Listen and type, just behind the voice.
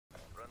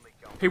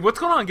Hey, what's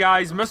going on,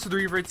 guys?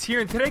 MrTheRevertz here,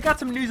 and today I got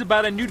some news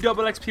about a new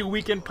double XP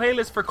weekend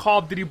playlist for Call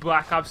of Duty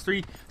Black Ops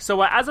 3.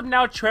 So as of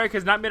now, Treyarch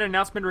has not made an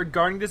announcement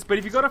regarding this, but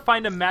if you go to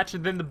find a match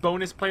and then the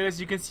bonus playlist,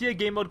 you can see a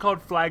game mode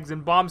called Flags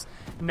and Bombs.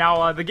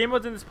 Now, the game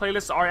modes in this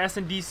playlist are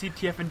S&D,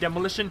 CTF, and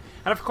Demolition,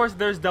 and of course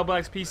there's double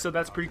XP, so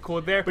that's pretty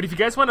cool there. But if you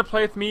guys want to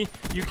play with me,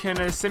 you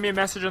can send me a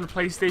message on the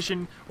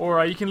PlayStation,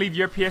 or you can leave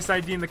your PSN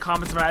ID in the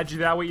comments and I'll add you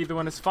that way. Either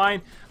one is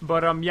fine.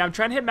 But yeah, I'm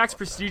trying to hit max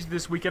prestige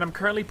this weekend. I'm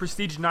currently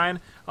prestige 9.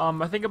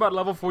 I think about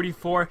level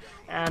 44,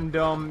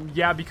 and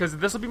yeah, because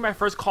this will be my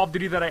first Call of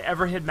Duty that I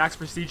ever hit max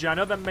prestige. I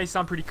know that may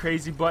sound pretty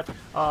crazy, but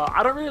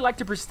I don't really like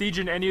to prestige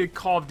in any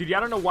Call of Duty. I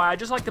don't know why. I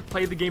just like to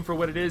play the game for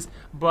what it is.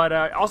 But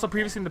also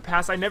previously in the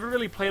past, I never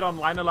really played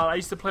online a lot. I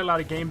used to play a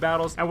lot of game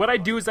battles, and what I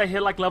do is I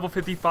hit like level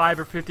 55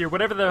 or 50 or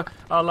whatever the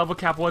level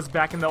cap was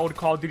back in the old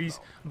Call of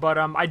Duties. But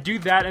I do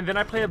that, and then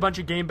I play a bunch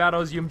of game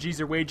battles, UMGs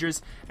or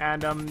wagers,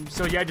 and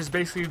so yeah, I just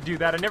basically do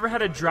that. I never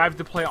had a drive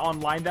to play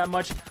online that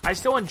much. I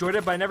still enjoyed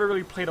it, but I never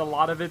really played a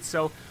lot of it.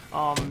 So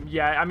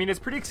yeah, I mean, it's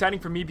pretty exciting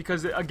for me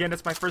because, again,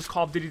 it's my first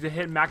Call of Duty to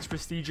hit max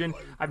prestige in.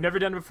 I've never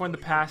done it before in the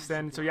past,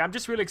 and so yeah, I'm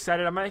just really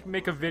excited. I might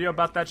make a video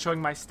about that,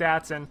 showing my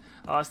stats and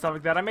stuff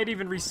like that. I might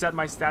even reset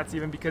my stats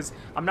even, because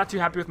I'm not too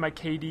happy with my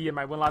KD and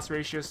my win-loss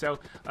ratio. So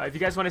if you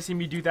guys want to see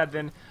me do that,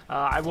 then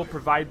I will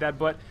provide that.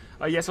 But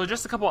yeah, so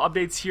just a couple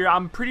updates here.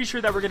 I'm pretty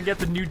sure that we're going to get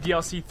the new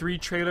DLC 3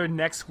 trailer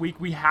next week.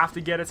 We have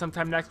to get it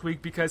sometime next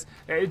week because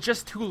it's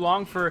just too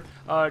long for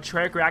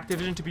Treyarch or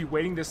Activision to be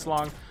waiting this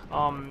long.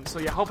 So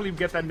yeah, hopefully we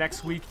get that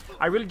next week.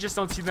 I really just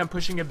don't see them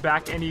pushing it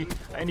back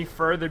any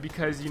further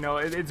because, you know,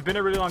 it's been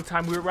a really long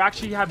time. We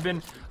actually have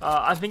been,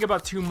 I think,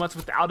 about 2 months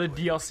without a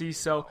DLC,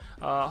 so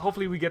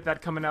hopefully we get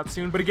that coming out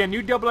soon. But again,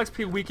 new double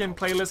XP weekend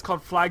playlist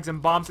called Flags and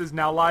Bombs is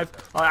now live.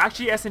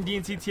 Actually, S&D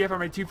and CTF are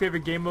my 2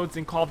 favorite game modes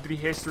in Call of Duty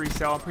history,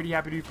 so I'm pretty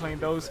happy to be playing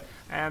those.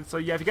 And so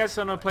yeah, if you guys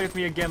don't want to play with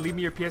me, again, leave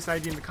me your PSN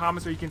ID in the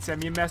comments, or you can send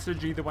me a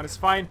message. Either one is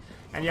fine.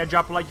 And yeah,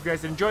 drop a like if you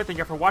guys did enjoy. Thank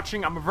you for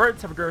watching. I'm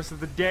MrTheRevertz. Have a great rest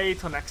of the day.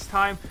 Till next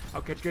time,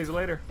 I'll catch you guys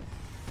later.